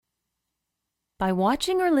By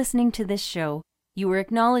watching or listening to this show, you are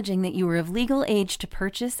acknowledging that you are of legal age to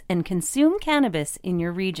purchase and consume cannabis in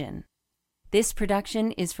your region. This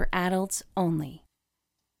production is for adults only.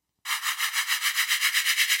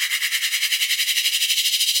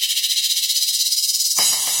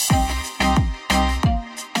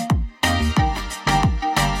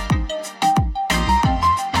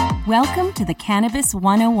 Welcome to the Cannabis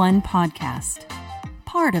 101 podcast,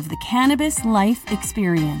 part of the Cannabis Life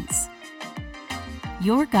Experience.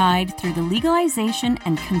 Your guide through the legalization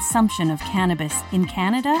and consumption of cannabis in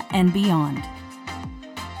Canada and beyond.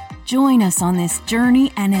 Join us on this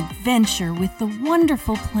journey and adventure with the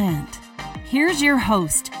wonderful plant. Here's your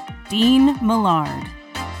host, Dean Millard.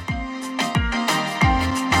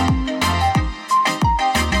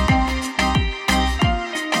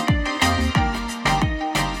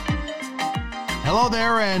 Hello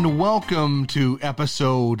there and welcome to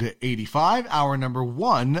episode 85, hour number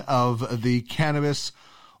 1 of the Cannabis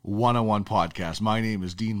 101 podcast. My name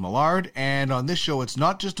is Dean Millard, and on this show it's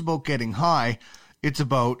not just about getting high, it's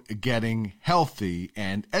about getting healthy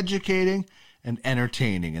and educating and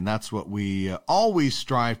entertaining, and that's what we always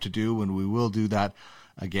strive to do, and we will do that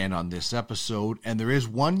again on this episode. And there is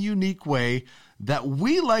one unique way that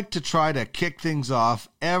we like to try to kick things off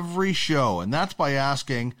every show, and that's by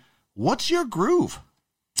asking, what's your groove?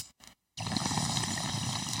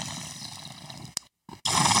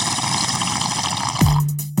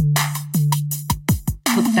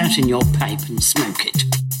 Put that in your pipe and smoke it.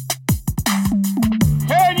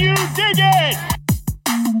 Can you dig it?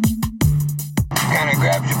 Kinda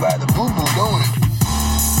grabs you by the boo-boo, don't it?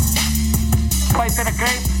 Pipe in a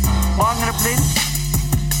grape, long in a blend.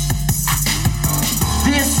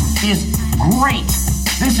 This is great.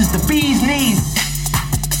 This is the bee's knees.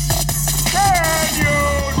 Can you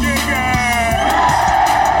dig it?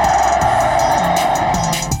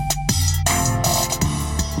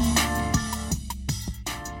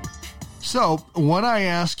 So, when I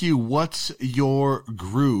ask you what's your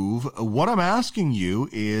groove, what I'm asking you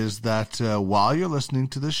is that while you're listening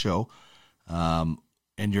to the show and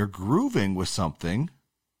you're grooving with something,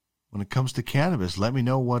 when it comes to cannabis, let me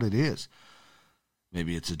know what it is.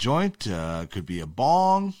 Maybe it's a joint, could be a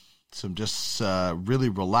bong, some just really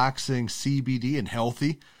relaxing CBD and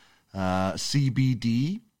healthy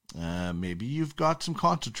CBD. Maybe you've got some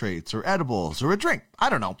concentrates or edibles or a drink. I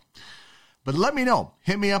don't know. But let me know.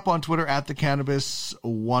 Hit me up on Twitter at the Cannabis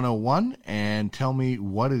 101 and tell me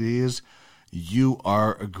what it is you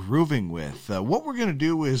are grooving with. What we're going to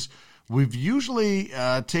do is we've usually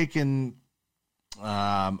taken,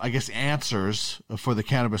 answers for the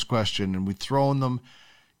cannabis question, and we've thrown them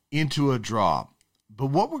into a draw. But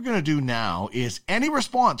what we're going to do now is any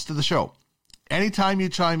response to the show. Anytime you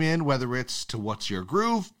chime in, whether it's to what's your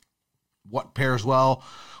groove, what pairs well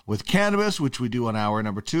with cannabis, which we do on hour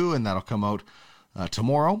number 2, and that'll come out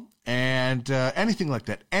tomorrow, and anything like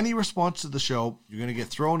that. Any response to the show, you're going to get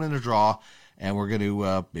thrown in a draw, and we're going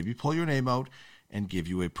to maybe pull your name out and give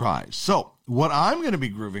you a prize. So what I'm going to be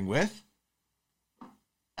grooving with,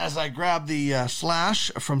 as I grab the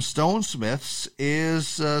slash from Stone Smiths, is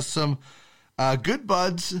some Good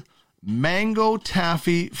Buds Mango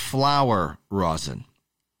Taffy Flower Rosin.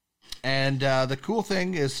 And the cool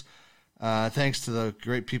thing is, thanks to the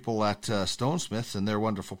great people at Stone Smiths and their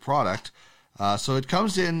wonderful product. So it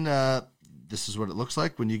comes in, this is what it looks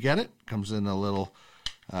like when you get it. It comes in a little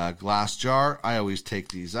glass jar. I always take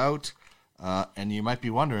these out. And you might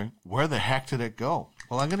be wondering, where the heck did it go?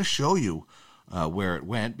 Well, I'm going to show you where it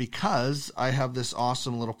went, because I have this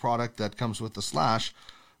awesome little product that comes with the slash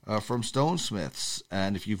from Stone Smiths.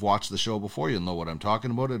 And if you've watched the show before, you'll know what I'm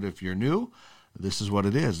talking about. And if you're new, this is what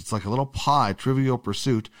it is. It's like a little pie, Trivial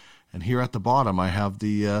Pursuit. And here at the bottom, I have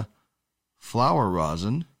the flower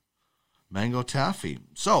rosin, Mango Taffy.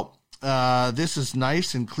 So this is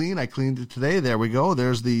nice and clean. I cleaned it today. There we go.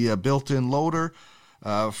 There's the built-in loader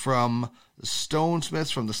from Stone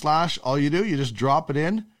Smiths, from the slash. All you do, you just drop it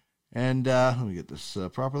in, and let me get this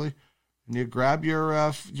properly. And you grab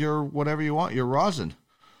your whatever you want, your rosin.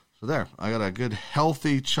 So there, I got a good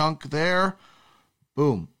healthy chunk there.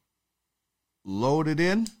 Boom. Load it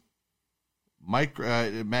in.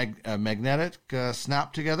 Magnetic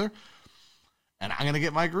snap together, and I'm going to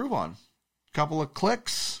get my groove on. Couple of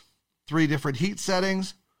clicks, 3 different heat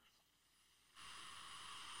settings.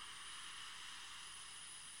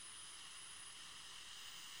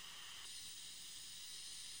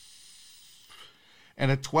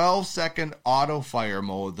 And a 12-second auto fire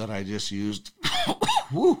mode that I just used.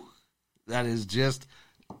 Woo! That is just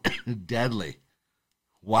deadly.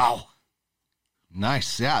 Wow.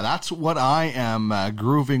 Nice. Yeah, that's what I am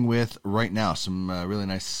grooving with right now. Some really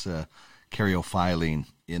nice caryophyllene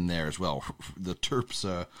in there as well. The terps,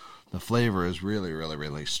 the flavor is really, really,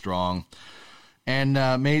 really strong, and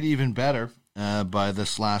made even better by the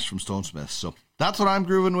slash from Stonesmith. So that's what I'm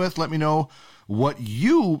grooving with. Let me know what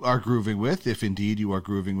you are grooving with, if indeed you are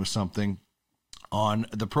grooving with something on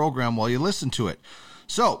the program while you listen to it.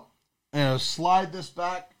 So, slide this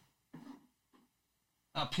back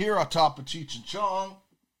up here on top of Cheech and Chong,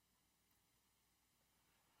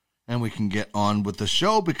 and we can get on with the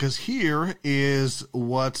show, because here is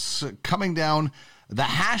what's coming down the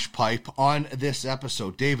hash pipe on this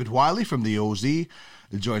episode. David Wiley from the OZ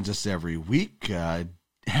joins us every week.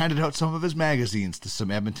 Handed out some of his magazines to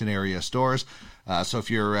some Edmonton area stores. So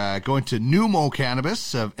if you're going to Numo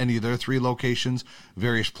Cannabis, any of their 3 locations,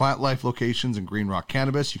 various Plant Life locations, and Green Rock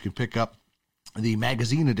Cannabis, you can pick up the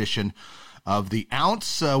magazine edition of the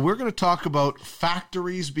Ounce. We're going to talk about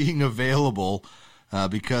factories being available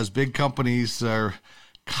because big companies are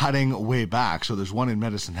cutting way back. So there's one in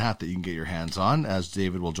Medicine Hat that you can get your hands on, as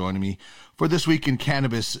David will join me for This Week in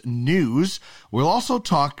Cannabis News. We'll also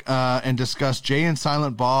talk and discuss Jay and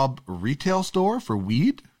Silent Bob retail store for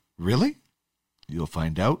weed. Really? You'll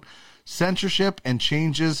find out. Censorship and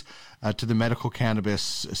changes to the medical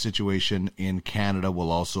cannabis situation in Canada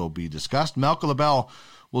will also be discussed. Malcolm LaBelle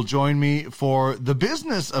will join me for the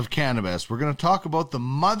business of cannabis. We're going to talk about the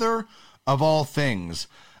mother of all things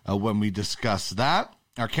when we discuss that.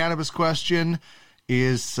 Our cannabis question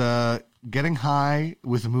is getting high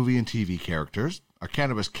with movie and TV characters. Our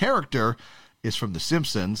cannabis character is from The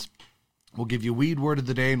Simpsons. We'll give you Weed Word of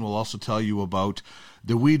the Day, and we'll also tell you about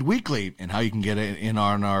the Weed Weekly and how you can get it in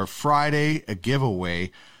on our Friday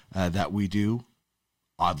giveaway that we do,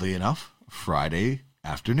 oddly enough, Friday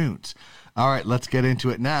afternoons. All right, let's get into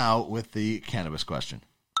it now with the cannabis question.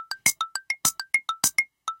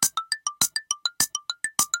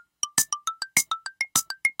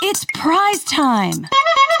 It's prize time.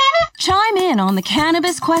 Chime in on the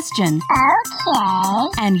cannabis question. Okay.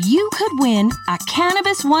 And you could win a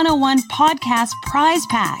Cannabis 101 podcast prize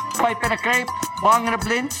pack. Pipe and a grape, bong and a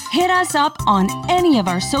blint. Hit us up on any of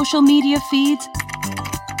our social media feeds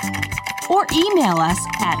or email us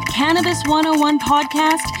at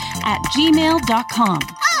cannabis101podcast@gmail.com.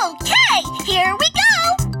 Okay, here we go.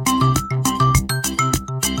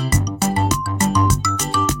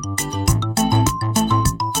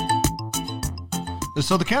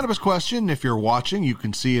 So the cannabis question, if you're watching, you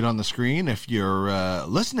can see it on the screen. If you're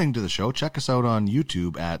listening to the show, check us out on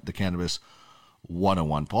YouTube at the Cannabis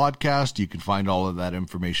 101 Podcast. You can find all of that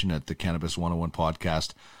information at the Cannabis 101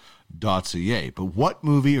 Podcast.ca. But what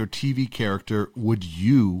movie or TV character would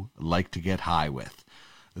you like to get high with?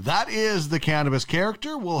 That is the cannabis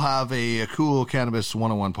character. We'll have a cool Cannabis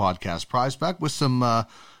 101 Podcast prize pack with some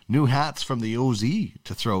new hats from the OZ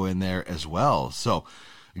to throw in there as well. So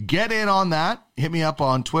get in on that. Hit me up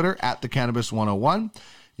on Twitter at the Cannabis 101.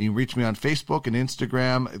 You can reach me on Facebook and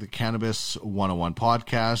Instagram, the Cannabis 101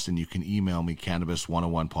 Podcast, and you can email me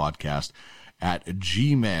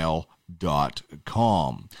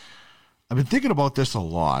cannabis101podcast@gmail.com. I've been thinking about this a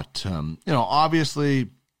lot.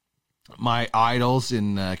 Obviously, my idols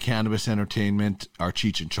in cannabis entertainment are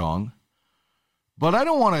Cheech and Chong, but I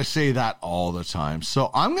don't want to say that all the time. So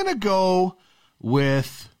I'm going to go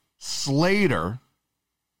with Slater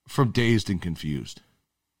from Dazed and Confused.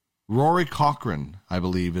 Rory Cochrane, I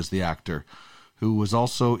believe, is the actor who was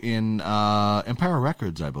also in Empire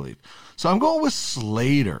Records, I believe. So I'm going with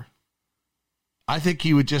Slater. I think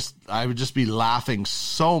I would just be laughing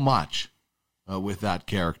so much with that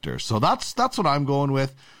character. So that's what I'm going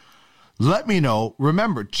with. Let me know.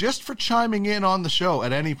 Remember, just for chiming in on the show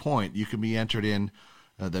at any point, you can be entered in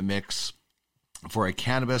the mix for a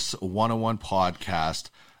Cannabis 101 Podcast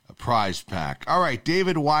prize pack. All right,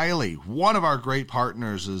 David Wiley, one of our great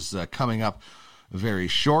partners, is coming up very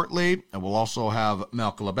shortly. And we'll also have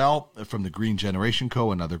Malcolm LaBelle from the Green Generation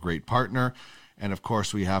Co., another great partner. And of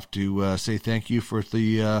course, we have to say thank you for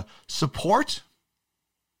the support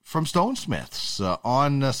from Stonesmiths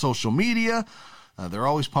on social media. They're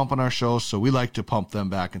always pumping our shows, so we like to pump them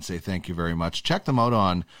back and say thank you very much. Check them out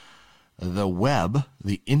on the web,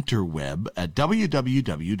 the interweb, at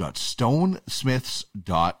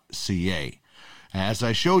www.stonesmiths.ca. As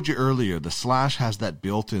I showed you earlier, the Slash has that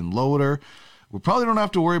built-in loader. We probably don't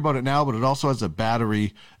have to worry about it now, but it also has a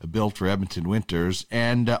battery built for Edmonton winters.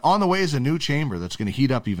 And on the way is a new chamber that's going to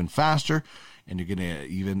heat up even faster, and you're going to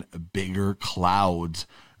get even bigger clouds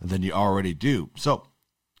than you already do. So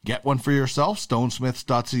get one for yourself,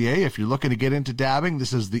 stonesmiths.ca. If you're looking to get into dabbing,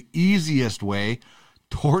 this is the easiest way,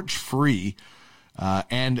 torch-free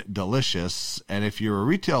and delicious. And if you're a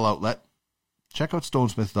retail outlet, check out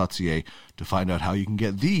stonesmiths.ca to find out how you can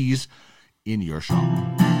get these in your shop.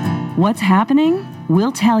 What's happening?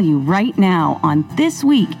 We'll tell you right now on This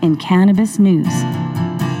Week in Cannabis News.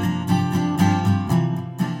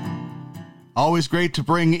 Always great to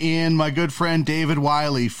bring in my good friend David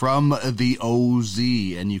Wiley from the OZ.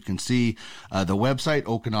 And you can see the website,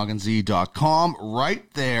 OkanaganZ.com,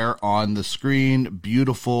 right there on the screen.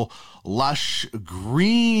 Beautiful, lush,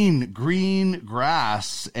 green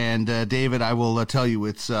grass. And David, I will tell you,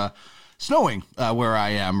 it's snowing where I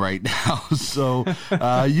am right now. So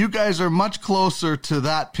you guys are much closer to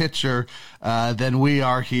that picture than we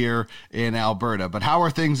are here in Alberta. But how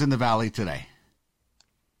are things in the valley today?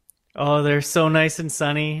 Oh, they're so nice and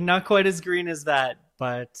sunny. Not quite as green as that,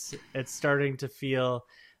 but it's starting to feel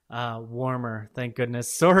warmer. Thank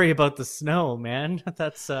goodness. Sorry about the snow, man.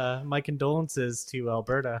 That's my condolences to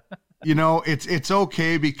Alberta. You know, it's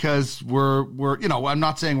okay because we're I'm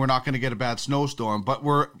not saying we're not going to get a bad snowstorm, but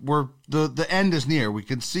the end is near. We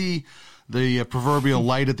can see the proverbial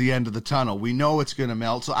light at the end of the tunnel. We know it's going to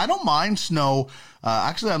melt. So I don't mind snow.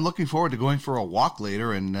 Actually, I'm looking forward to going for a walk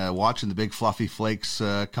later and watching the big fluffy flakes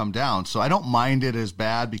come down. So I don't mind it as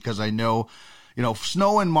bad because I know,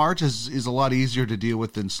 snow in March is a lot easier to deal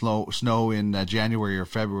with than snow in January or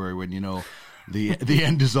February when, the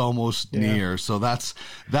end is almost near. So that's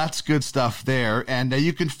good stuff there. And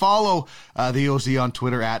you can follow the OZ on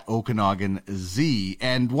Twitter at OkanaganZ.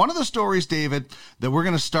 And one of the stories, David, that we're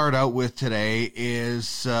going to start out with today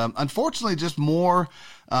is unfortunately just more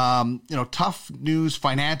tough news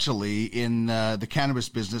financially in the cannabis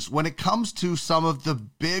business when it comes to some of the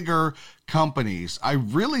bigger companies. I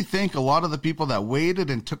really think a lot of the people that waited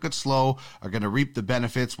and took it slow are going to reap the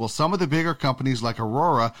benefits. Well, some of the bigger companies like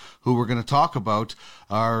Aurora, who we're going to talk about,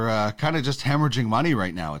 are kind of just hemorrhaging money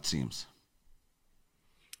right now, it seems.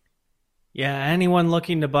 Yeah, anyone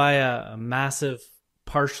looking to buy a massive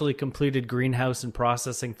partially completed greenhouse and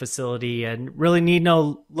processing facility and really need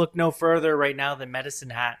look no further right now than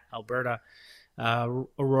Medicine Hat, Alberta.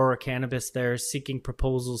 Aurora Cannabis there seeking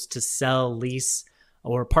proposals to sell, lease,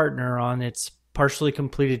 or partner on its partially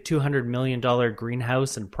completed $200 million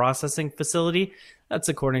greenhouse and processing facility. That's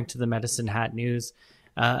according to the Medicine Hat News.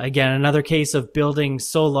 Again, another case of building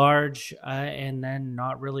so large and then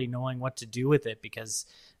not really knowing what to do with it because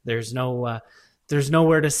there's nowhere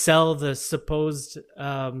to sell the supposed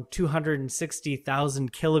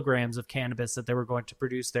 260,000 kilograms of cannabis that they were going to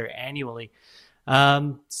produce there annually.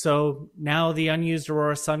 So now the unused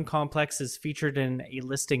Aurora Sun Complex is featured in a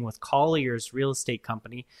listing with Collier's real estate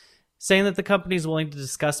company, saying that the company is willing to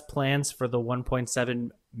discuss plans for the 1.7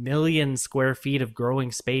 million square feet of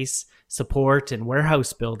growing space, support, and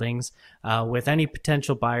warehouse buildings with any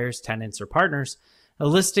potential buyers, tenants, or partners. A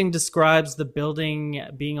listing describes the building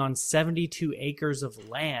being on 72 acres of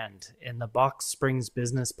land in the Box Springs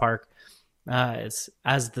Business Park as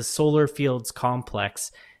the Solar Fields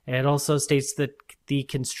Complex. It also states that the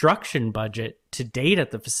construction budget to date at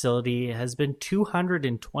the facility has been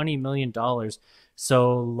 $220 million,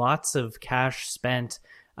 so lots of cash spent.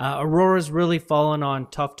 Aurora's really fallen on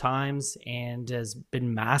tough times and has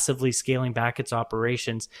been massively scaling back its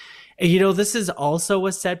operations. This is also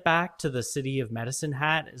a setback to the city of Medicine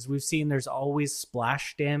Hat. As we've seen, there's always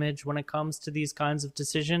splash damage when it comes to these kinds of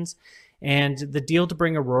decisions. And the deal to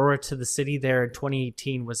bring Aurora to the city there in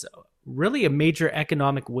 2018 was really a major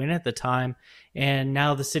economic win at the time. And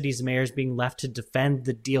now the city's mayor is being left to defend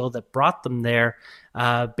the deal that brought them there,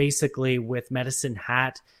 basically with Medicine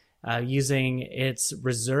Hat using its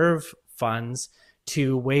reserve funds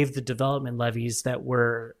to waive the development levies that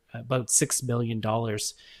were about $6 million.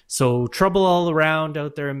 So trouble all around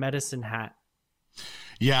out there in Medicine Hat.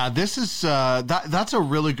 Yeah, this is that's a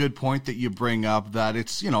really good point that you bring up, that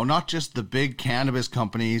it's, not just the big cannabis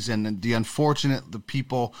companies and the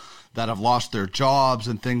people that have lost their jobs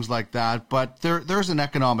and things like that, but there's an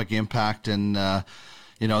economic impact. And,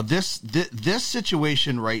 this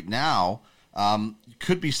situation right now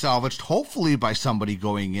could be salvaged, hopefully, by somebody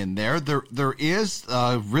going in there. There is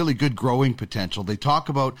really good growing potential. They talk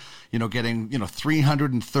about, getting,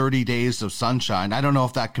 330 days of sunshine. I don't know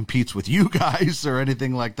if that competes with you guys or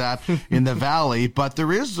anything like that in the valley, but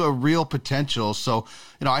there is a real potential. So,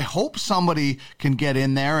 I hope somebody can get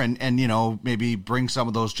in there and maybe bring some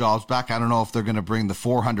of those jobs back. I don't know if they're going to bring the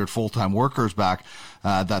 400 full-time workers back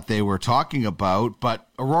that they were talking about, but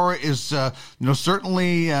Aurora is,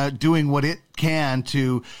 certainly doing what it can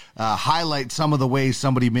to highlight some of the ways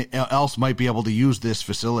somebody else might be able to use this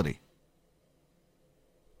facility.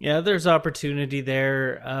 Yeah, there's opportunity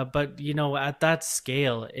there, but at that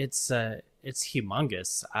scale, it's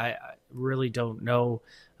humongous. I really don't know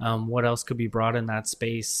what else could be brought in that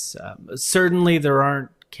space. Certainly, there aren't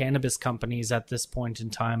cannabis companies at this point in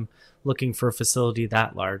time looking for a facility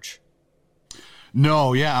that large.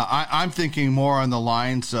 No, yeah, I'm thinking more on the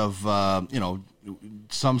lines of,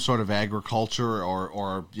 some sort of agriculture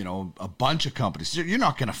or a bunch of companies. You're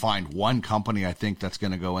not going to find one company, I think, that's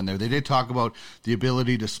going to go in there. They did talk about the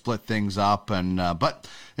ability to split things up, but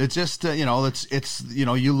it's just,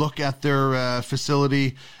 you look at their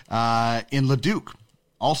facility in Leduc,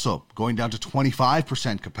 also going down to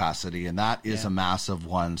 25% capacity, and that is a massive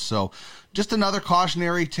one. So just another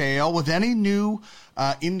cautionary tale with any new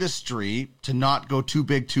industry to not go too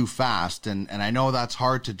big too fast. And I know that's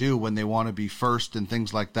hard to do when they want to be first and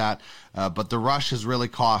things like that. But the rush has really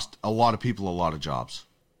cost a lot of people a lot of jobs.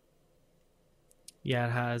 Yeah,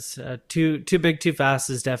 it has. Too big too fast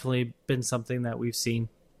has definitely been something that we've seen.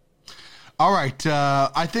 All right.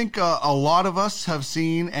 I think a lot of us have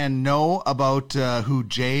seen and know about who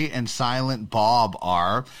Jay and Silent Bob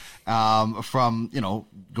are from,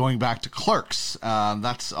 going back to Clerks.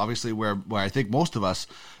 That's obviously where I think most of us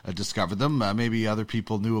discovered them. Maybe other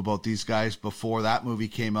people knew about these guys before that movie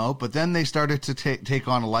came out, but then they started to take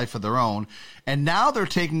on a life of their own. And now they're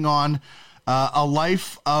taking on a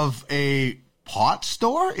life of a pot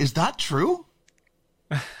store. Is that true?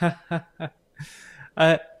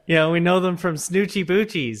 We know them from Snoochie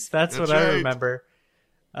Boochies. That's what right. I remember.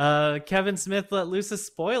 Kevin Smith let loose a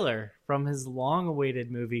spoiler from his long-awaited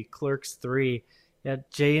movie, Clerks 3. Yeah,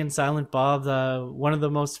 Jay and Silent Bob, one of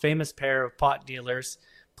the most famous pair of pot dealers,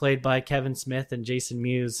 played by Kevin Smith and Jason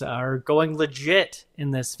Mewes, are going legit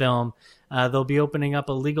in this film. They'll be opening up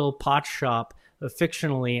a legal pot shop,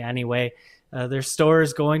 fictionally anyway. Their store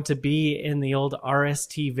is going to be in the old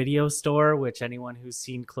RST video store, which anyone who's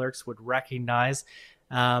seen Clerks would recognize.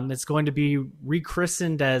 It's going to be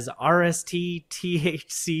rechristened as RST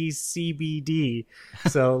THC CBD.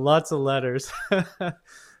 So lots of letters.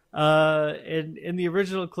 In the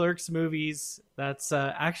original Clerks movies, that's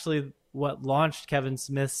actually what launched Kevin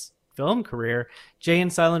Smith's film career. Jay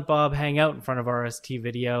and Silent Bob hang out in front of RST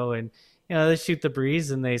video, and they shoot the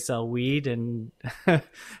breeze and they sell weed and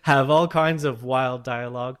have all kinds of wild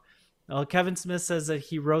dialogue. Well, Kevin Smith says that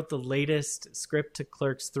he wrote the latest script to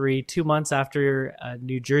Clerks 3 2 months after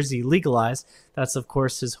New Jersey legalized. That's, of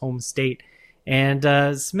course, his home state.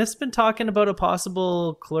 And Smith's been talking about a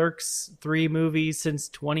possible Clerks 3 movie since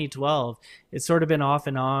 2012. It's sort of been off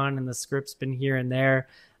and on, and the script's been here and there.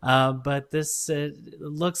 But this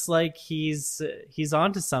looks like he's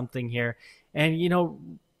onto something here.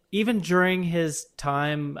 And, even during his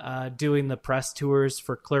time doing the press tours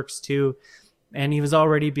for Clerks 2, and he was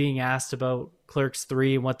already being asked about Clerks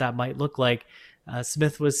 3 and what that might look like,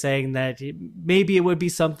 Smith was saying that maybe it would be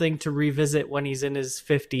something to revisit when he's in his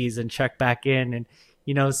 50s and check back in and,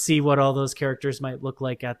 see what all those characters might look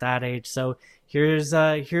like at that age. So here's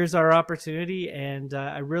our opportunity, and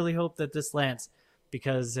I really hope that this lands,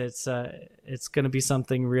 because it's going to be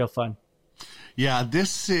something real fun. Yeah,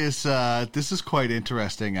 this is quite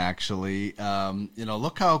interesting, actually.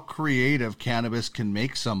 Look how creative cannabis can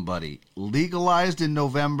make somebody. Legalized in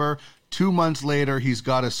November, 2 months later, he's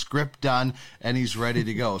got a script done and he's ready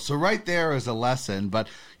to go. So right there is a lesson. But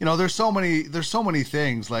there's so many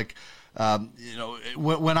things like.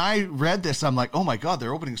 When I read this, I'm like, oh my God,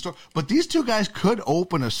 they're opening a store. But these two guys could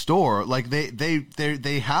open a store. Like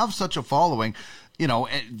they have such a following.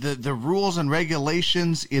 The rules and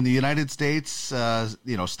regulations in the United States,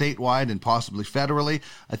 statewide and possibly federally,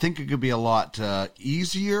 I think it could be a lot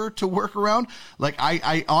easier to work around. Like,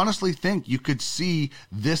 I honestly think you could see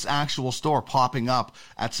this actual store popping up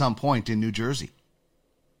at some point in New Jersey.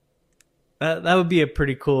 That would be a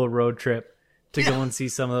pretty cool road trip to go and see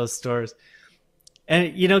some of those stores.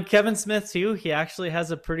 And, Kevin Smith, too, he actually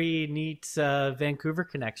has a pretty neat Vancouver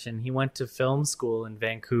connection. He went to film school in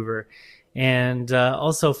Vancouver. And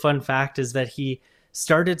also, fun fact is that he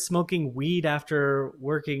started smoking weed after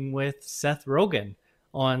working with Seth Rogen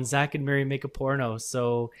on Zack and Miri Make a Porno.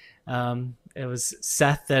 So it was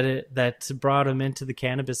Seth that brought him into the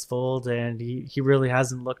cannabis fold, and he really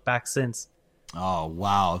hasn't looked back since. Oh,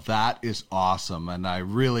 wow. That is awesome. And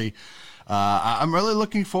I'm really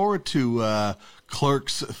looking forward to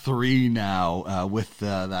Clerks 3 now with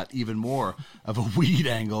that even more of a weed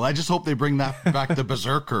angle. I just hope they bring that back, the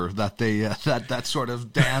Berserker, that they that sort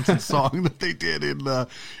of dance and song that they did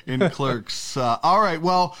in Clerks. All right.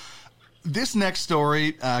 Well, this next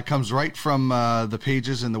story comes right from the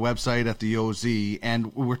pages and the website at the OZ,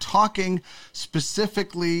 and we're talking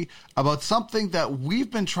specifically about something that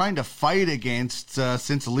we've been trying to fight against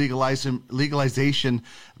since legalization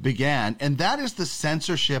began, and that is the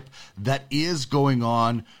censorship that is going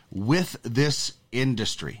on with this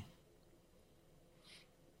industry.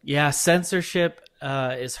 Yeah, censorship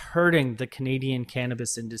is hurting the Canadian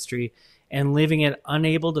cannabis industry and leaving it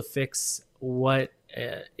unable to fix what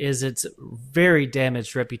is its very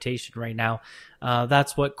damaged reputation right now.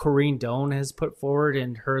 That's what Corrine Doan has put forward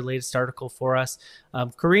in her latest article for us.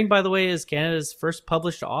 Corrine, by the way, is Canada's first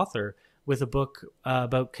published author with a book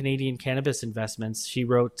about Canadian cannabis investments. She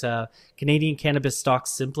wrote Canadian Cannabis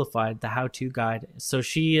Stocks Simplified, the how-to guide. So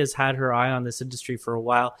she has had her eye on this industry for a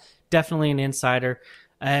while, definitely an insider.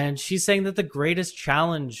 And she's saying that the greatest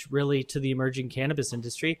challenge really to the emerging cannabis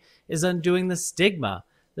industry is undoing the stigma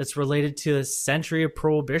that's related to a century of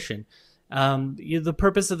prohibition. The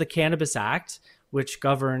purpose of the Cannabis Act, which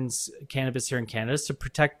governs cannabis here in Canada, is to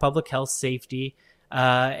protect public health safety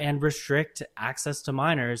and restrict access to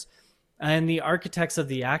minors. And the architects of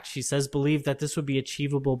the act, she says, believe that this would be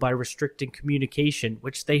achievable by restricting communication,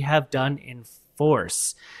 which they have done in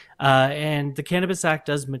force. And the Cannabis Act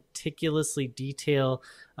does meticulously detail,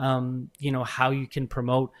 how you can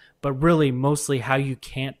promote, but really mostly how you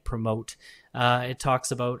can't promote. It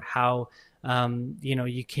talks about how,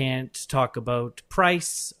 you can't talk about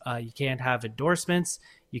price, you can't have endorsements,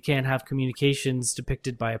 you can't have communications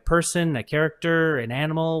depicted by a person, a character, an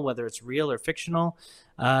animal, whether it's real or fictional,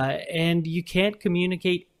 and you can't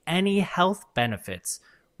communicate any health benefits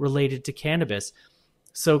related to cannabis.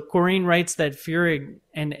 So Corrine writes that fear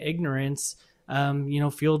and ignorance,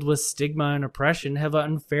 fueled with stigma and oppression, have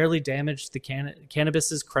unfairly damaged the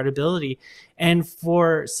cannabis's credibility. And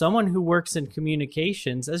for someone who works in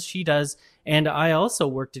communications, as she does, and I also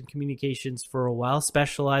worked in communications for a while,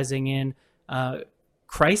 specializing in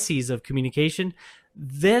crises of communication,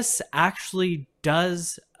 this actually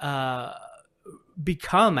does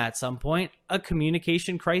become at some point a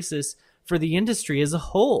communication crisis for the industry as a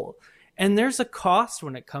whole. And there's a cost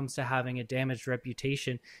when it comes to having a damaged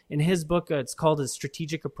reputation. In his book, it's called A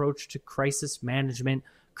Strategic Approach to Crisis Management.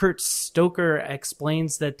 Kurt Stoker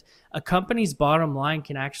explains that a company's bottom line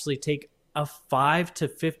can actually take a 5 to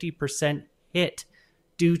 50% hit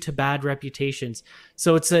due to bad reputations.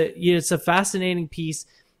 So it's a fascinating piece,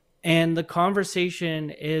 and the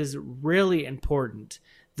conversation is really important.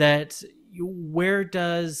 That where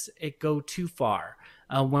does it go too far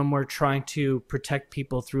when we're trying to protect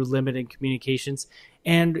people through limited communications?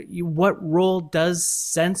 And what role does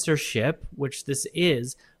censorship, which this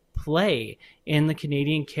is, play in the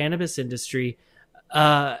Canadian cannabis industry?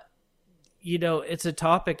 It's a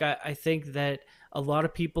topic I think that a lot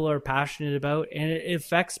of people are passionate about, and it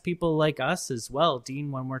affects people like us as well,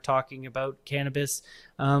 Dean, when we're talking about cannabis,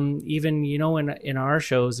 even, in our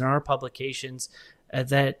shows and our publications,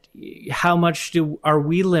 that how much are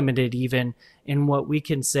we limited even in what we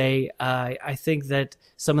can say? I think that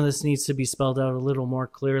some of this needs to be spelled out a little more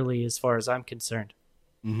clearly as far as I'm concerned.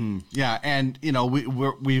 Mm-hmm. Yeah, and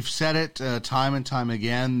we've said it time and time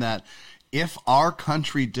again that if our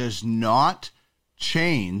country does not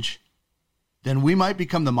change, then we might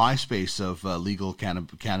become the MySpace of legal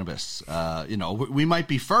cannabis. We might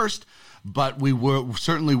be first, but we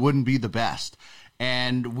certainly wouldn't be the best.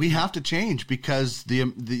 And we have to change because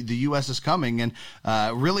the U.S. is coming. And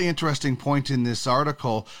really interesting point in this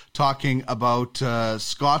article talking about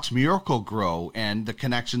Scott's Miracle-Gro and the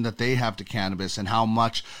connection that they have to cannabis and how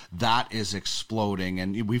much that is exploding.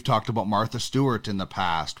 And we've talked about Martha Stewart in the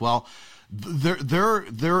past. Well,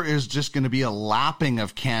 there is just going to be a lapping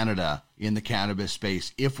of Canada in the cannabis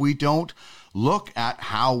space if we don't look at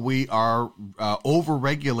how we are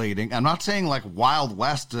over-regulating. I'm not saying like Wild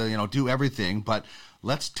West, do everything, but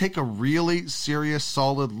let's take a really serious,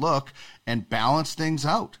 solid look and balance things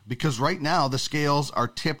out. Because right now the scales are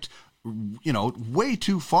tipped, way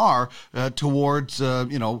too far towards,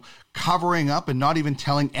 covering up and not even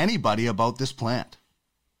telling anybody about this plant.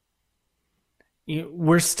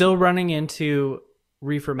 We're still running into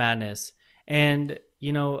reefer madness. And,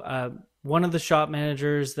 one of the shop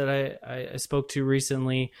managers that I spoke to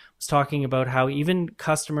recently was talking about how even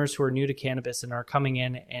customers who are new to cannabis and are coming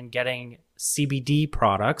in and getting CBD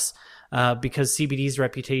products, because CBD's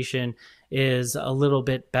reputation is a little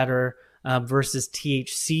bit better versus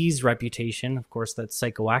THC's reputation, of course, that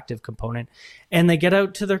psychoactive component. And they get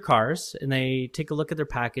out to their cars and they take a look at their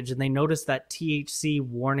package and they notice that THC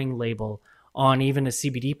warning label on even a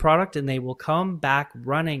CBD product, and they will come back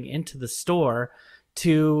running into the store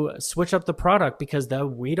to switch up the product because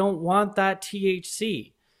we don't want that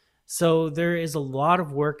THC. So there is a lot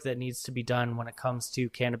of work that needs to be done when it comes to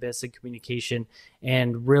cannabis and communication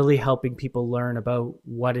and really helping people learn about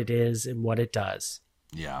what it is and what it does.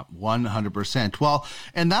 Yeah, 100%. Well,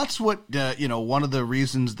 and that's what, one of the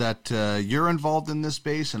reasons that you're involved in this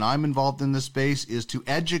space and I'm involved in this space is to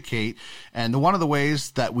educate. And one of the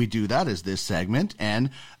ways that we do that is this segment and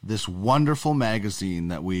this wonderful magazine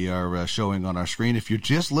that we are showing on our screen. If you're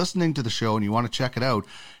just listening to the show and you want to check it out,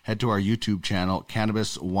 head to our YouTube channel,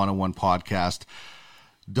 Cannabis 101 Podcast.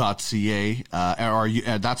 .ca,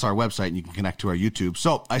 that's our website, and you can connect to our YouTube.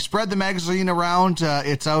 So I spread the magazine around.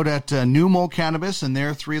 It's out at Numo Cannabis, and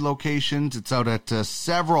there are 3 locations. It's out at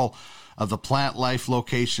several of the Plant Life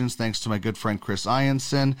locations, thanks to my good friend Chris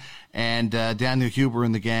Ianson. And Daniel Huber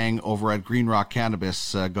and the gang over at Green Rock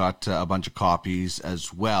Cannabis got a bunch of copies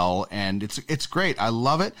as well. And it's great. I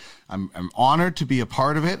love it. I'm honored to be a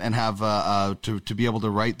part of it and have to be able to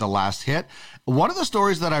write the last hit. One of the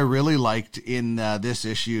stories that I really liked in this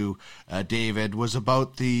issue, David, was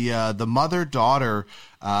about the mother-daughter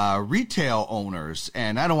retail owners.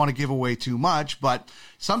 And I don't want to give away too much, but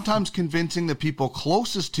sometimes convincing the people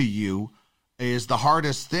closest to you is the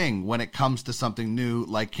hardest thing when it comes to something new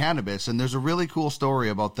like cannabis. And there's a really cool story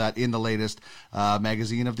about that in the latest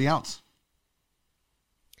magazine of the Ounce.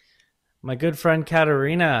 My good friend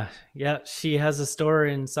Katerina, yeah, she has a store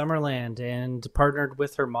in Summerland and partnered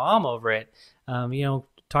with her mom over it.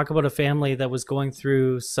 Talk about a family that was going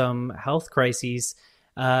through some health crises,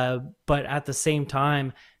 but at the same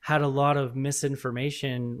time had a lot of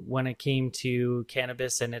misinformation when it came to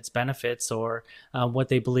cannabis and its benefits or what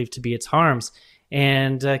they believed to be its harms.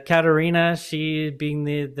 And Katerina, she being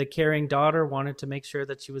the caring daughter, wanted to make sure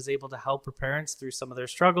that she was able to help her parents through some of their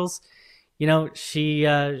struggles. She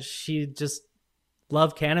just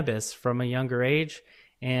loved cannabis from a younger age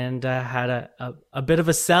and had a bit of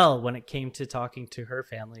a sell when it came to talking to her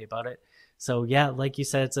family about it. So yeah, like you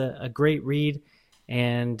said, it's a great read.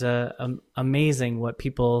 And amazing what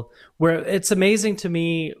it's amazing to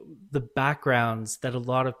me, the backgrounds that a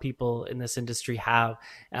lot of people in this industry have.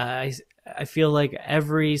 I feel like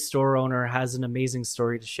every store owner has an amazing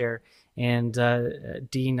story to share. And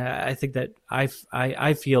Dean, I think that I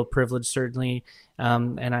feel privileged, certainly.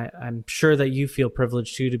 And I'm sure that you feel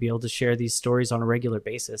privileged too, to be able to share these stories on a regular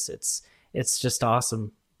basis. It's just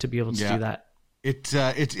awesome to be able to do that.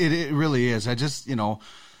 It really is. I just,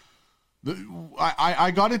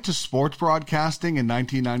 I got into sports broadcasting in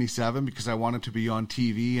 1997 because I wanted to be on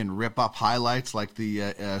TV and rip up highlights like the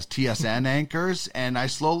TSN anchors. And I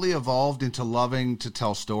slowly evolved into loving to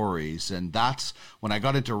tell stories. And that's when I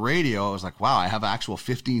got into radio. I was like, wow, I have actual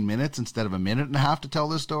 15 minutes instead of a minute and a half to tell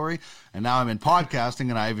this story. And now I'm in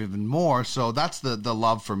podcasting and I have even more. So that's the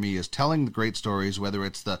love for me, is telling the great stories, whether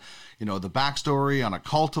it's the backstory on a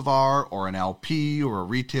cultivar or an LP or a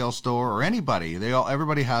retail store or anybody.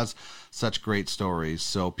 Everybody has such great stories.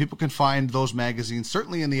 So people can find those magazines,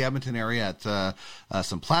 certainly in the Edmonton area, at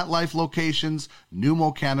some Plant Life locations,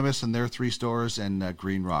 Numo Cannabis and their 3 stores, and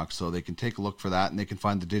Green Rock. So they can take a look for that, and they can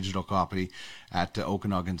find the digital copy at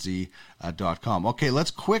OkanaganZ.com. Okay,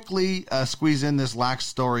 let's quickly squeeze in this last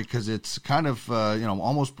story because it's kind of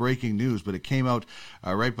almost breaking news, but it came out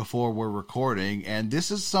right before we're recording, and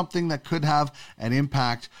this is something that could have an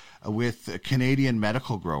impact with Canadian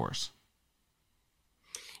medical growers.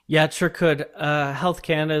 Yeah, it sure could. Health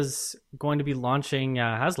Canada is going to be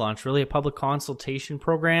has launched really a public consultation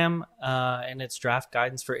program and its draft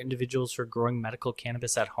guidance for individuals who are growing medical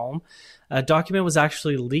cannabis at home. A document was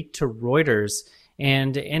actually leaked to Reuters,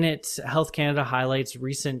 and in it, Health Canada highlights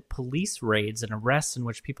recent police raids and arrests in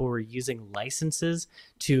which people were using licenses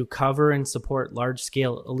to cover and support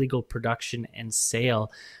large-scale illegal production and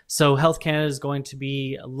sale. So Health Canada is going to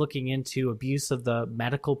be looking into abuse of the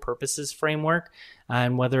medical purposes framework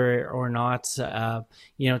and whether or not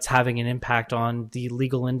it's having an impact on the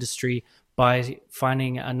legal industry by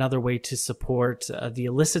finding another way to support the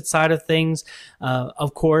illicit side of things.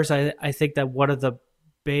 Of course, I think that one of the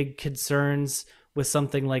big concerns with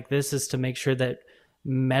something like this is to make sure that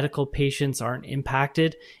medical patients aren't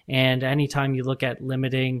impacted. And anytime you look at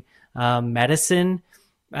limiting medicine,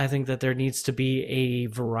 I think that there needs to be a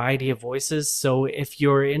variety of voices. So if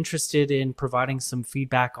you're interested in providing some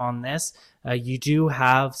feedback on this, you do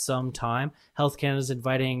have some time. Health Canada is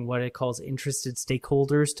inviting what it calls interested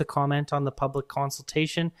stakeholders to comment on the public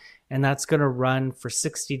consultation, and that's going to run for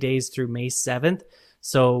 60 days through May 7th.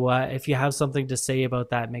 So if you have something to say about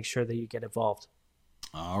that, make sure that you get involved.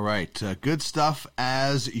 All right. Good stuff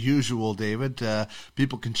as usual, David.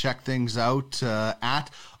 People can check things out at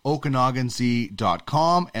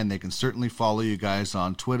OkanaganZ.com, and they can certainly follow you guys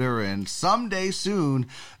on Twitter. And someday soon,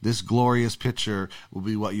 this glorious picture will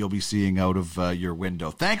be what you'll be seeing out of your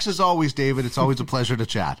window. Thanks as always, David. It's always a pleasure to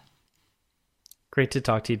chat. Great to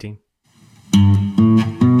talk to you, Dean.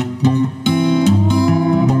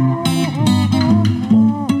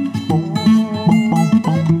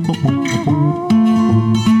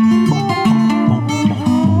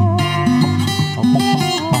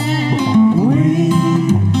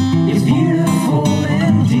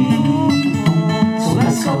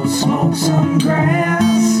 go smoke some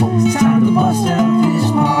grass. It's time to bust out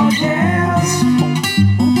this podcast.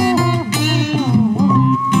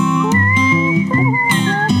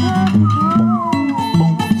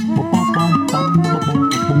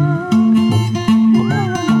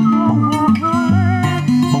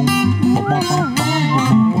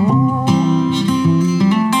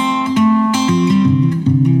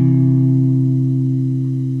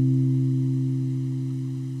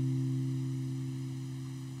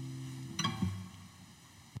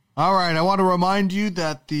 All right, I want to remind you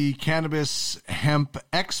that the Cannabis Hemp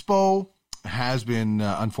Expo has been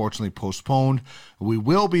unfortunately postponed. We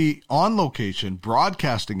will be on location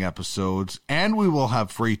broadcasting episodes, and we will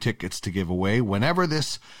have free tickets to give away whenever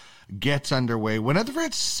this gets underway, whenever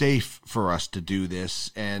it's safe for us to do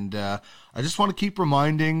this. And I just want to keep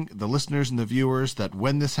reminding the listeners and the viewers that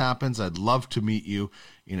when this happens, I'd love to meet you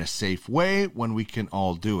in a safe way when we can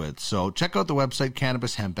all do it. So check out the website,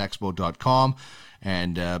 cannabishempexpo.com.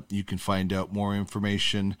 And you can find out more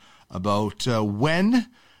information about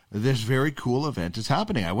when this very cool event is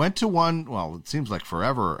happening. I went to one, well, it seems like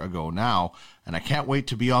forever ago now, and I can't wait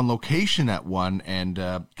to be on location at one and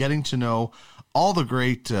getting to know all the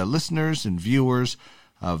great listeners and viewers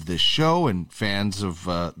of this show and fans of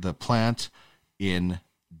the plant in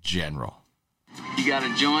general. You got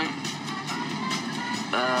a joint?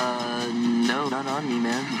 No, not on me,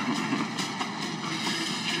 man.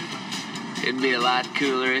 It'd be a lot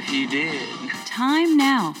cooler if you did. Time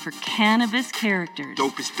now for Cannabis Characters.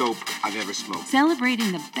 Dopest dope I've ever smoked.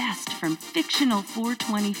 Celebrating the best from fictional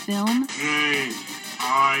 420 films. Hey,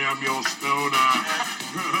 I am your stoner.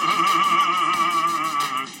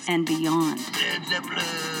 And beyond.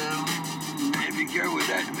 Heavy girl with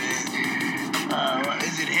that, man.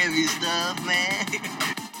 Is it heavy stuff, man?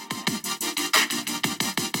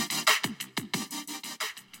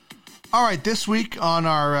 All right, this week on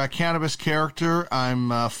our Cannabis Character,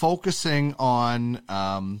 I'm focusing on,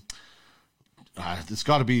 it's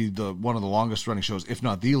got to be one of the longest running shows, if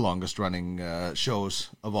not the longest running shows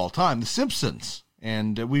of all time, The Simpsons.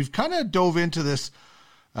 And we've kind of dove into this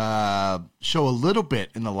show a little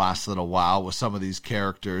bit in the last little while with some of these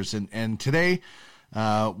characters. And today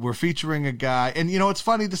we're featuring a guy, and you know, it's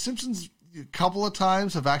funny, The Simpsons a couple of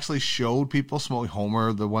times have actually showed people smoking.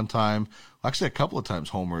 Homer the one time, actually a couple of times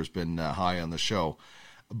Homer has been high on the show,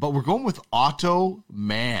 but we're going with Otto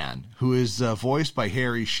Mann, who is voiced by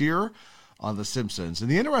Harry Shearer on The Simpsons. And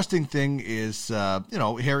the interesting thing is,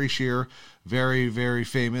 Harry Shearer, very, very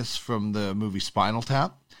famous from the movie Spinal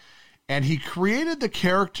Tap, and he created the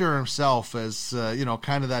character himself as,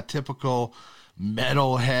 kind of that typical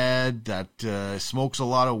metalhead that smokes a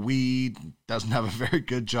lot of weed, doesn't have a very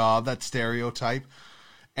good job, that stereotype.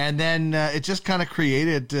 And then it just kind of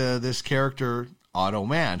created this character, Otto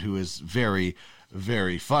Mann, who is very,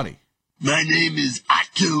 very funny. My name is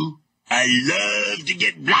Otto. I love to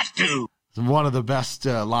get blotto. One of the best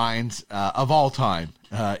lines of all time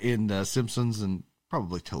in Simpsons and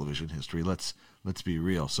probably television history. Let's be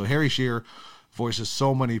real. So Harry Shearer voices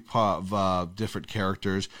so many different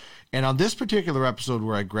characters. And on this particular episode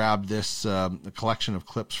where I grabbed this collection of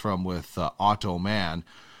clips from with Otto Mann,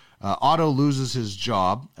 Otto loses his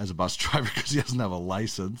job as a bus driver because he doesn't have a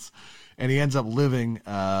license. And he ends up living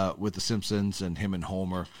with the Simpsons, and him and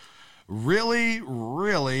Homer really,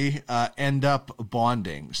 really end up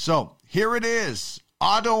bonding. So here it is,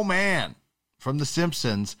 Otto Mann from The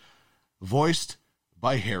Simpsons, voiced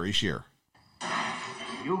by Harry Shearer.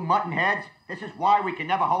 You muttonheads, this is why we can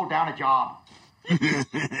never hold down a job.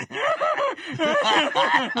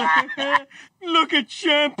 Look at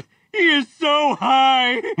Shemp. He is so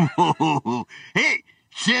high. Hey,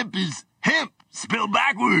 Shemp is hemp, spelled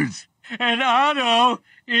backwards. And Otto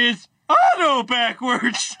is Otto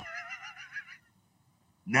backwards.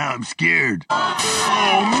 Now I'm scared.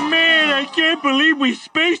 Oh, man, I can't believe we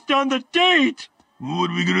spaced on the date.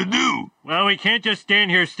 What are we gonna do? Well, we can't just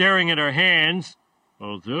stand here staring at our hands.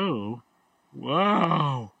 Although,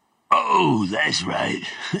 wow. Oh, that's right.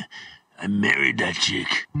 I married that chick.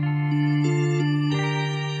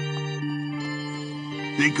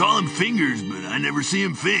 They call him Fingers, but I never see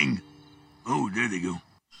him fing. Oh, there they go.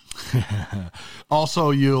 Also,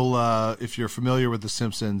 you'll if you're familiar with The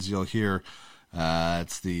Simpsons, you'll hear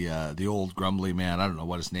it's the old grumbly man. I don't know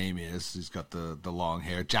what his name is. He's got the long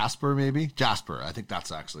hair. Jasper, maybe? Jasper. I think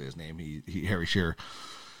that's actually his name. He Harry Shearer.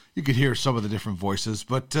 You could hear some of the different voices,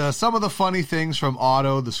 but some of the funny things from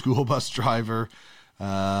Otto, the school bus driver,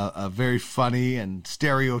 a very funny and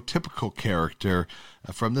stereotypical character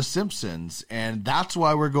from The Simpsons. And that's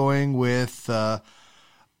why we're going with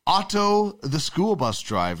Otto, the school bus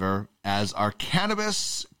driver, as our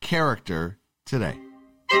cannabis character today.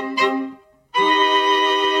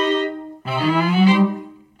 This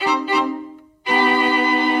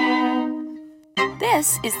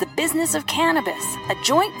is The Business of Cannabis, a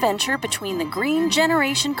joint venture between the Green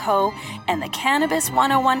Generation Co. and the Cannabis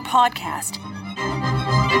 101 podcast.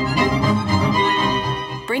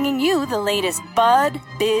 Bringing you the latest bud,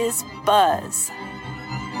 biz, buzz.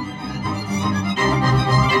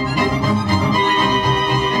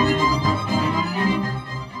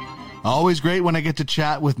 Always great when I get to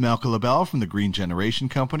chat with Malka LaBelle from the Green Generation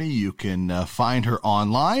Company. You can find her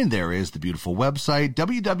online. There is the beautiful website,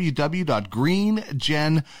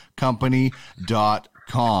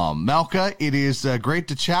 www.greengencompany.com. Malka, it is great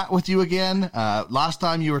to chat with you again. Last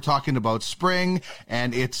time you were talking about spring,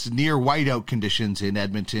 and it's near whiteout conditions in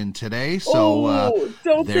Edmonton today. So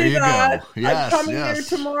don't there say you that. go. Yes, I'm coming there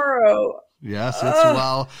tomorrow. Yes,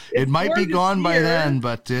 it might be gone by then,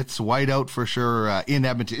 but it's white out for sure in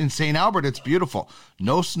Edmonton. In St. Albert, it's beautiful.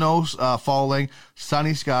 No snow falling,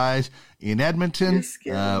 sunny skies. In Edmonton,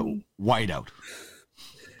 white out.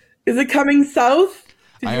 Is it coming south?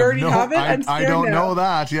 Did you already have it? I don't know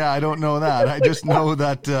that. Yeah, I don't know that. I just know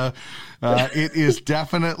that it is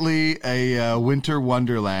definitely a winter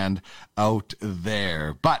wonderland out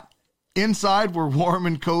there. But inside, we're warm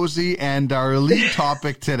and cozy, and our lead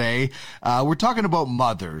topic today, we're talking about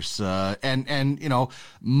mothers. And you know,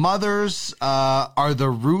 mothers are the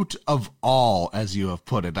root of all, as you have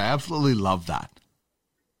put it. I absolutely love that.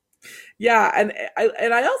 Yeah, and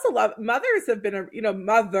I also love mothers have been the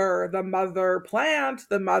mother plant,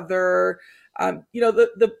 the mother.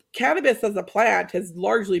 The cannabis as a plant has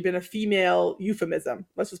largely been a female euphemism.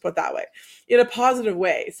 Let's just put it that way, in a positive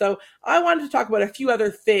way. So I wanted to talk about a few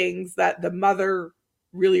other things that the mother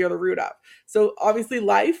really are the root of. So obviously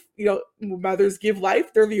life, mothers give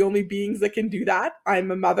life. They're the only beings that can do that.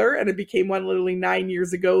 I'm a mother, and I became one literally 9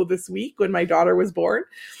 years ago this week when my daughter was born.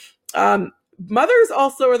 Mothers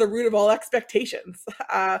also are the root of all expectations.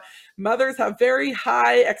 Mothers have very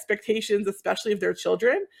high expectations, especially of their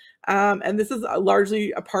children. And this is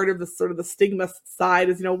largely a part of the sort of the stigma side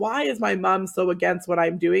is, why is my mom so against what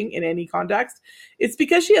I'm doing in any context? It's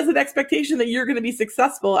because she has an expectation that you're going to be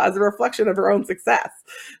successful as a reflection of her own success.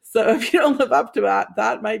 So if you don't live up to that,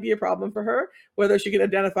 that might be a problem for her, whether she can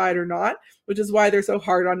identify it or not, which is why they're so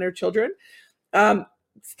hard on their children.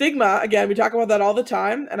 Stigma, again, we talk about that all the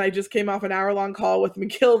time. And I just came off an hour-long call with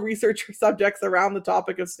McGill researcher subjects around the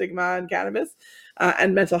topic of stigma and cannabis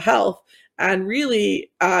and mental health. And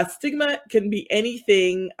really, stigma can be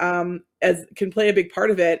anything, as can play a big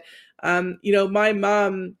part of it. My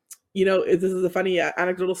mom, this is a funny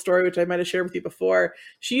anecdotal story, which I might have shared with you before.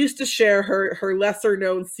 She used to share her lesser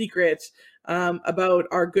known secret about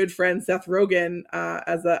our good friend Seth Rogen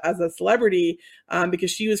as a celebrity,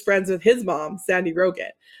 because she was friends with his mom, Sandy Rogen.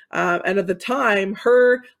 And at the time,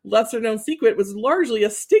 her lesser known secret was largely a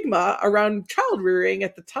stigma around child rearing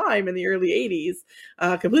at the time in the early 80s,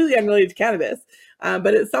 completely unrelated to cannabis.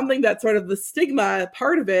 But it's something that sort of the stigma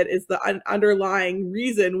part of it is the underlying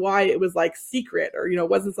reason why it was like secret or,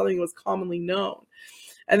 wasn't something that was commonly known.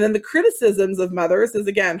 And then the criticisms of mothers is,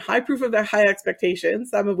 again, high proof of their high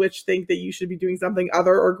expectations, some of which think that you should be doing something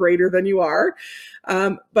other or greater than you are.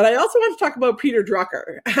 But I also want to talk about Peter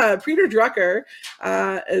Drucker. Peter Drucker,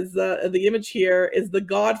 is the image here, is the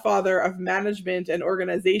godfather of management and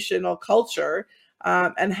organizational culture,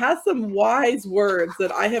 and has some wise words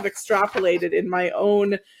that I have extrapolated in my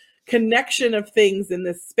own connection of things in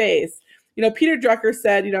this space. Peter Drucker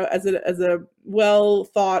said, as a well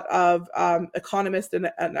thought of economist and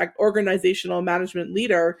an organizational management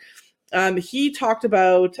leader, he talked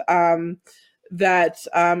about that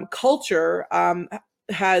culture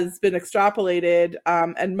has been extrapolated,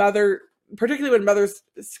 and particularly when mothers'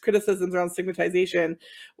 criticisms around stigmatization.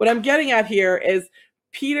 What I'm getting at here is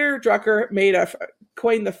Peter Drucker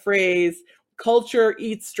coined the phrase culture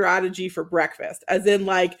eats strategy for breakfast, as in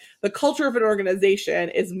like the culture of an organization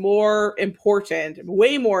is more important,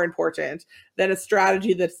 way more important than a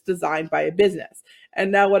strategy that's designed by a business.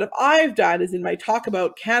 And now what I've done is in my talk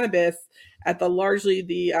about cannabis at the largely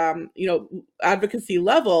the, advocacy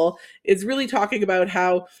level is really talking about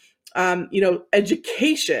how,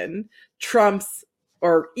 education trumps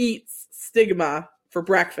or eats stigma for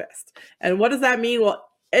breakfast. And what does that mean? Well,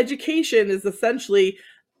 education is essentially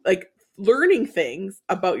like learning things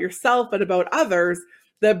about yourself and about others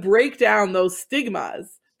that break down those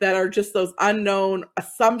stigmas that are just those unknown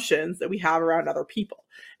assumptions that we have around other people.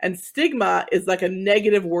 And stigma is like a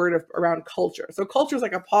negative word around culture. So culture is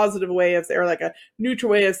like a positive way of saying, or like a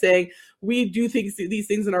neutral way of saying, we do these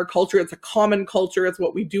things in our culture. It's a common culture. It's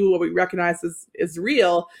what we do, what we recognize is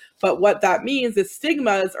real. But what that means is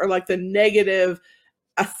stigmas are like the negative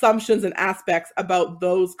assumptions and aspects about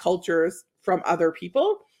those cultures from other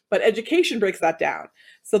people, but education breaks that down.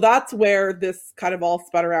 So that's where this kind of all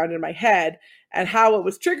spun around in my head, and how it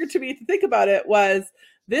was triggered to me to think about it was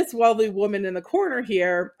this lovely woman in the corner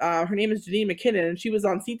here. Her name is Janine McKinnon, and she was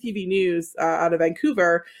on CTV News out of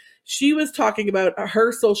Vancouver. She was talking about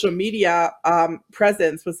her social media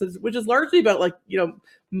presence, which is largely about, like, you know,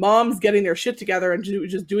 moms getting their shit together and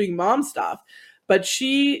just doing mom stuff. But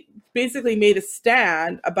she basically made a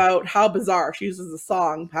stand about how bizarre, she uses the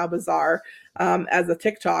song, How Bizarre, as a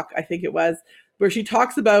TikTok, I think it was, where she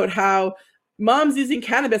talks about how moms using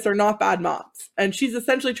cannabis are not bad moms. And she's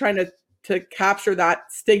essentially trying to capture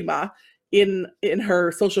that stigma in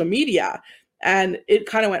her social media. And it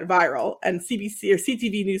kind of went viral, and CBC or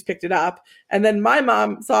CTV News picked it up. And then my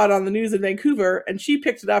mom saw it on the news in Vancouver, and she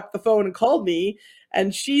picked it up the phone and called me.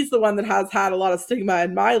 And she's the one that has had a lot of stigma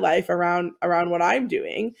in my life around what I'm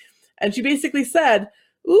doing. And she basically said,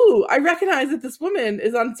 ooh, I recognize that this woman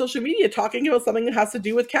is on social media talking about something that has to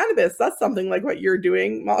do with cannabis. That's something like what you're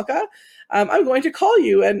doing, Malka. I'm going to call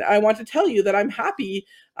you, and I want to tell you that I'm happy,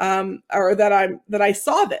 or that I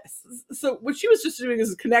saw this. So what she was just doing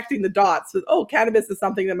is connecting the dots with, oh, cannabis is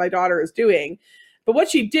something that my daughter is doing. But what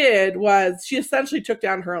she did was she essentially took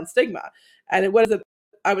down her own stigma. And it was that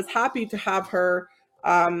I was happy to have her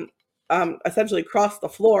essentially cross the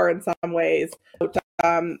floor in some ways,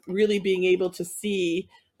 really being able to see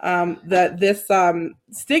that this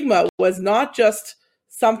stigma was not just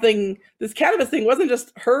something, this cannabis thing wasn't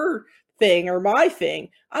just her thing or my thing.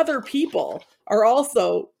 Other people are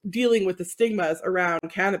also dealing with the stigmas around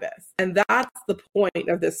cannabis. And that's the point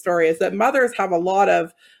of this story, is that mothers have a lot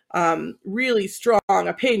of really strong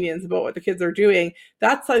opinions about what the kids are doing.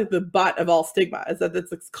 That's like the butt of all stigma, is that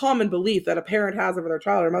it's a common belief that a parent has over their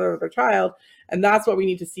child or mother over their child. And that's what we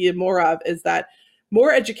need to see more of, is that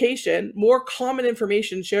more education, more common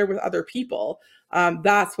information shared with other people.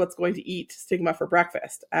 That's what's going to eat stigma for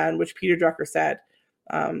breakfast, and which Peter Drucker said.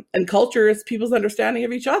 And culture is people's understanding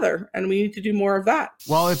of each other, and we need to do more of that.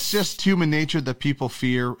 Well, it's just human nature that people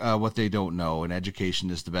fear what they don't know, and education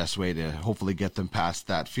is the best way to hopefully get them past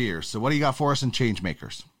that fear. So what do you got for us in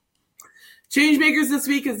Changemakers? Changemakers this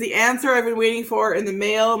week is the answer I've been waiting for in the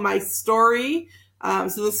mail, my story.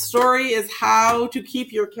 So the story is how to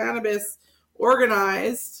keep your cannabis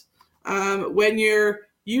organized when you're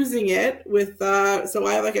using it with, so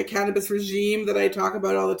I have like a cannabis regime that I talk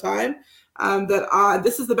about all the time.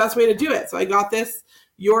 This is the best way to do it. So I got this,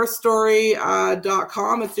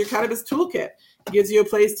 yourstory.com. It's your cannabis toolkit. It gives you a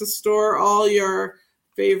place to store all your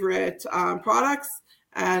favorite products.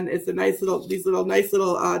 And it's a nice little tins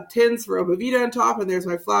for Obavita on top. And there's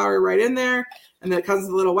my flower right in there. And then it comes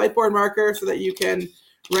with a little whiteboard marker so that you can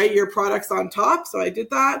write your products on top. So I did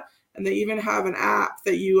that. And they even have an app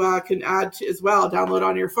that you can add to as well, download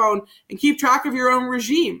on your phone, and keep track of your own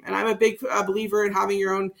regime. And I'm a big believer in having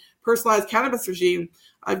your own personalized cannabis regime.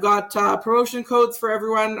 I've got promotion codes for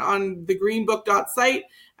everyone on the greenbook.site,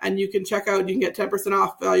 and you can check out, you can get 10%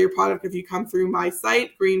 off your product if you come through my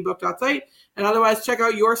site, greenbook.site. And otherwise, check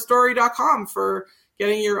out yourstory.com for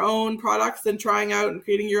getting your own products and trying out and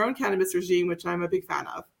creating your own cannabis regime, which I'm a big fan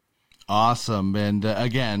of. Awesome. And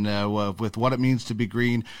again, with what it means to be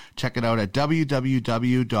green, check it out at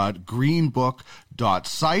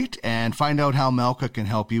www.greenbook.site and find out how Malka can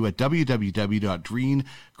help you at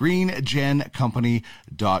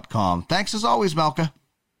www.greengencompany.com. Thanks as always, Malka.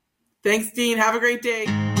 Thanks, Dean. Have a great day.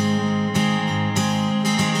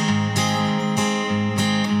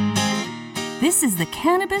 This is the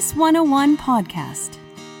Cannabis 101 podcast.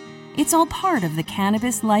 It's all part of the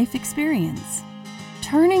Cannabis life experience.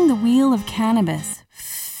 Turning the wheel of cannabis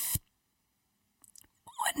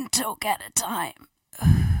one toke at a time.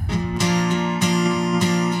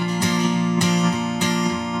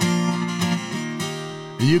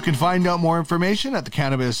 You can find out more information at the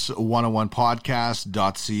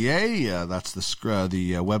Cannabis101podcast.ca. That's the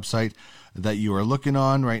website that you are looking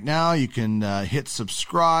on right now. You can hit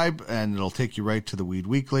subscribe, and it'll take you right to the Weed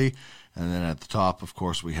Weekly. And then at the top, of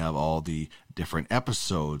course, we have all the different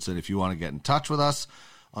episodes. And if you want to get in touch with us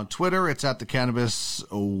on Twitter, it's at the Cannabis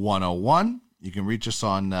 101. You can reach us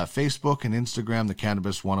on Facebook and Instagram, the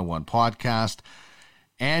Cannabis 101 Podcast.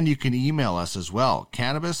 And you can email us as well,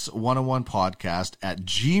 cannabis101podcast at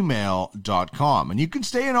gmail.com. And you can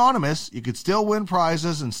stay anonymous. You can still win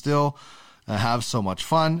prizes and still have so much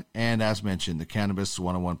fun. And as mentioned, the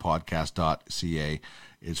Cannabis101podcast.ca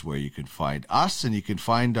is where you can find us, and you can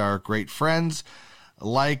find our great friends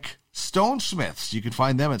like Stonesmiths. You can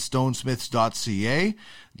find them at stonesmiths.ca.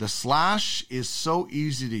 The slash is so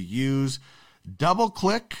easy to use. Double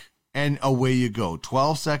click and away you go.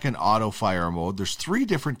 12-second auto fire mode. There's 3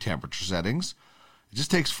 different temperature settings. It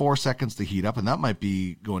just takes 4 seconds to heat up, and that might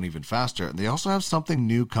be going even faster. And they also have something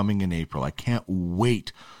new coming in April. I can't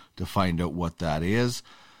wait to find out what that is,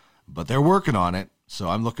 but they're working on it. So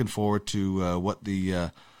I'm looking forward to what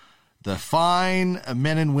the fine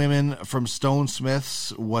men and women from Stone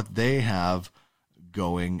Smiths, what they have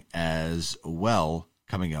going as well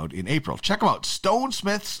coming out in April. Check them out,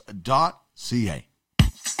 stonesmiths.ca.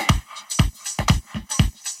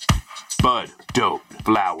 Bud, dope,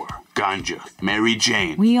 flower, ganja, Mary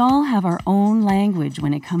Jane. We all have our own language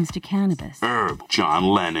when it comes to cannabis. Herb, John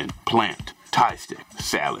Lennon, plant, Thai stick,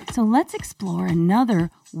 salad. So let's explore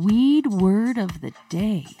another weed word of the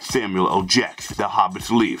day. Samuel L. Jackson, The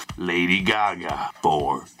Hobbit's Leaf, Lady Gaga,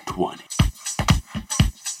 420.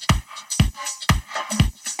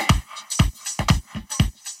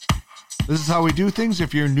 This is how we do things.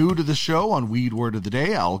 If you're new to the show on Weed Word of the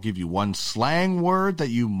Day, I'll give you one slang word that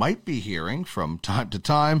you might be hearing from time to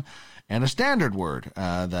time and a standard word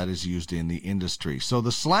that is used in the industry. So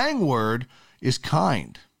the slang word is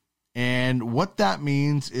kind. And what that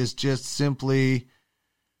means is just simply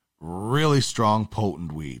really strong,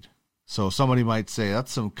 potent weed. So somebody might say,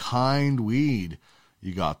 that's some kind weed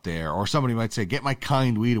you got there. Or somebody might say, get my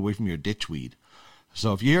kind weed away from your ditch weed.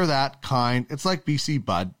 So if you hear that, kind, it's like BC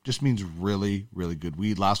Bud, just means really, really good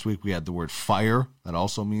weed. Last week we had the word fire. That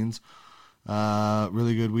also means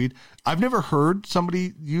really good weed. I've never heard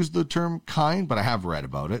somebody use the term kind, but I have read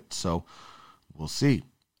about it. So we'll see.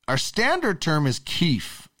 Our standard term is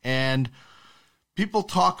keef, and people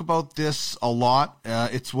talk about this a lot.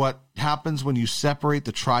 It's what happens when you separate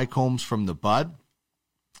the trichomes from the bud.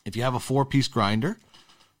 If you have a 4-piece grinder,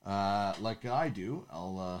 like I do,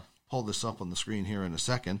 I'll pull this up on the screen here in a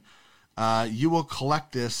second, you will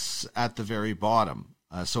collect this at the very bottom.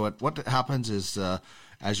 What happens is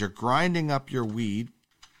as you're grinding up your weed,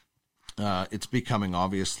 it's becoming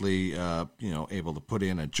obviously able to put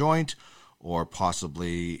in a joint or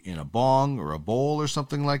possibly in a bong or a bowl or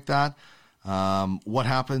something like that. What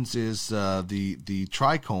happens is the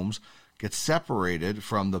trichomes get separated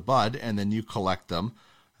from the bud, and then you collect them.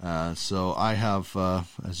 So I have,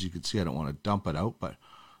 as you can see, I don't want to dump it out, but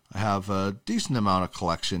I have a decent amount of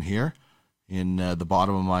collection here in the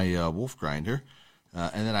bottom of my wolf grinder.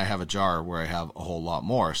 And then I have a jar where I have a whole lot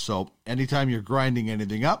more. So anytime you're grinding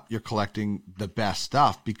anything up, you're collecting the best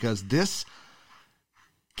stuff, because this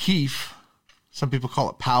keef, some people call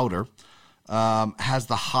it powder, has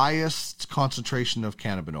the highest concentration of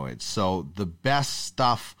cannabinoids. So the best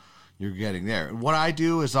stuff you're getting there. And what I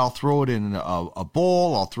do is I'll throw it in a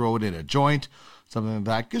bowl, I'll throw it in a joint, something like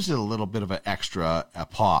that. Gives it a little bit of an extra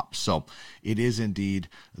pop. So it is indeed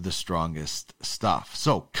the strongest stuff.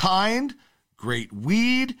 So kind, great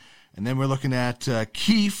weed. And then we're looking at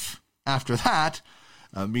keef after that,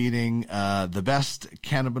 meaning the best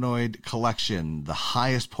cannabinoid collection, the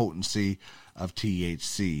highest potency of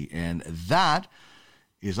THC. And that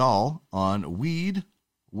is all on Weed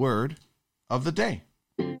Word of the Day.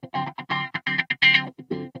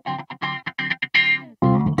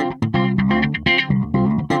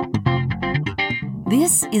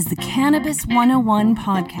 This is the Cannabis 101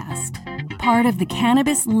 podcast, part of the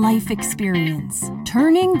Cannabis Life Experience,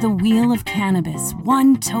 turning the wheel of cannabis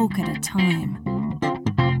one toke at a time.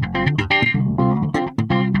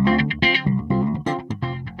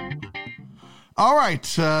 All right,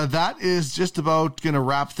 that is just about going to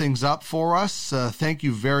wrap things up for us. Thank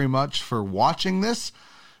you very much for watching this.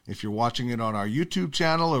 If you're watching it on our YouTube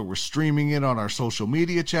channel or we're streaming it on our social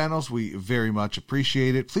media channels, we very much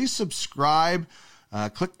appreciate it. Please subscribe.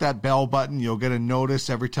 Click that bell button. You'll get a notice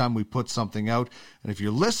every time we put something out. And if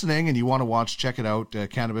you're listening and you want to watch, check it out,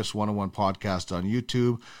 Cannabis 101 Podcast on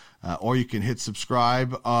YouTube. Or you can hit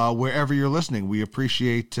subscribe wherever you're listening. We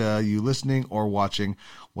appreciate you listening or watching,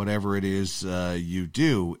 whatever it is you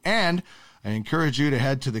do. And I encourage you to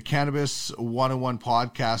head to the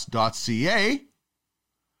Cannabis101podcast.ca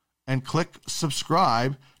and click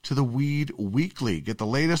subscribe to the Weed Weekly. Get the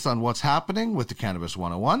latest on what's happening with the Cannabis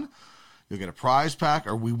 101. You'll get a prize pack,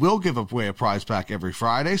 or we will give away a prize pack every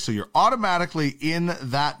Friday. So you're automatically in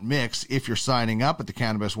that mix if you're signing up at the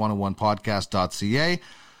Cannabis101podcast.ca.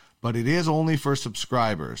 But it is only for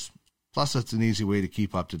subscribers. Plus, it's an easy way to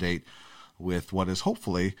keep up to date with what is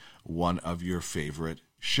hopefully one of your favorite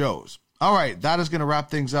shows. All right, that is going to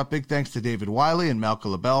wrap things up. Big thanks to David Wiley and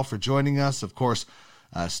Malcolm LaBelle for joining us. Of course,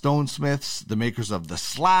 Stone Smiths, the makers of the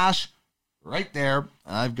Slash, right there.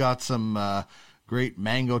 I've got some great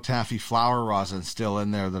mango taffy flower rosin still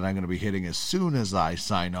in there that I'm going to be hitting as soon as I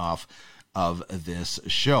sign off of this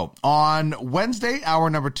show. On Wednesday, hour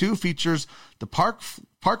number 2 features the Park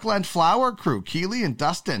Parkland Flower crew, Keely and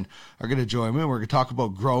Dustin, are going to join me. We're going to talk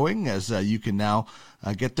about growing, as you can now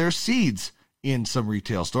get their seeds in some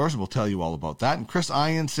retail stores, and we'll tell you all about that. And Chris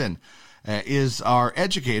Ianson is our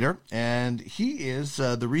educator, and he is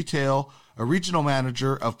the regional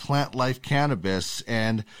manager of Plant Life Cannabis,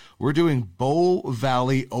 and we're doing Bow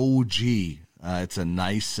Valley OG. It's a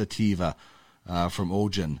nice sativa from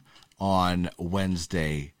Ogen on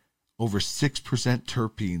Wednesday. Over 6%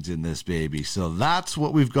 terpenes in this baby. So that's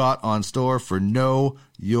what we've got on store for Know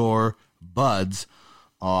Your Buds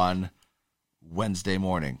on Wednesday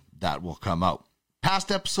morning. That will come out.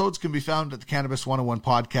 Past episodes can be found at the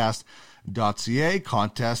Cannabis101podcast.ca,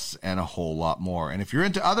 contests, and a whole lot more. And if you're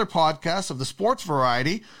into other podcasts of the sports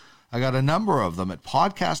variety, I got a number of them at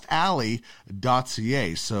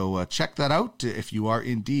podcastalley.ca. So check that out if you are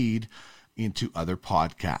indeed into other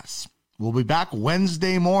podcasts. We'll be back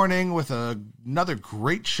Wednesday morning with another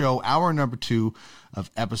great show, hour number 2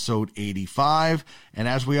 of episode 85. And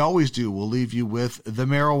as we always do, we'll leave you with the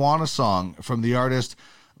marijuana song from the artist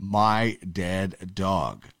My Dead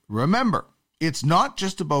Dog. Remember, it's not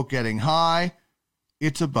just about getting high,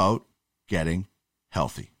 it's about getting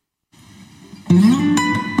healthy.